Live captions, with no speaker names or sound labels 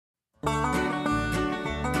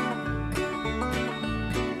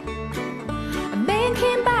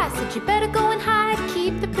But you better go and hide,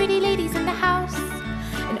 keep the pretty ladies in the house.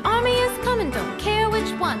 An army is coming, don't care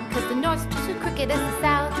which one, 'cause the north's just as crooked as the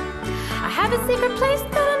south. I have a secret place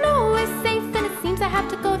that I know is safe, and it seems I have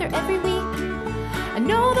to go there every week. I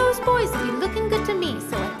know those boys will be looking good to me,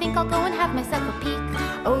 so I think I'll go and have myself a peek.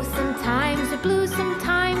 Oh, sometimes they're blue,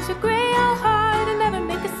 sometimes they're gray. I'll hide and never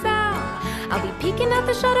make a sound. I'll be peeking out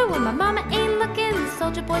the shutter when my mama ain't looking. The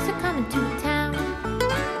soldier boys are coming to town.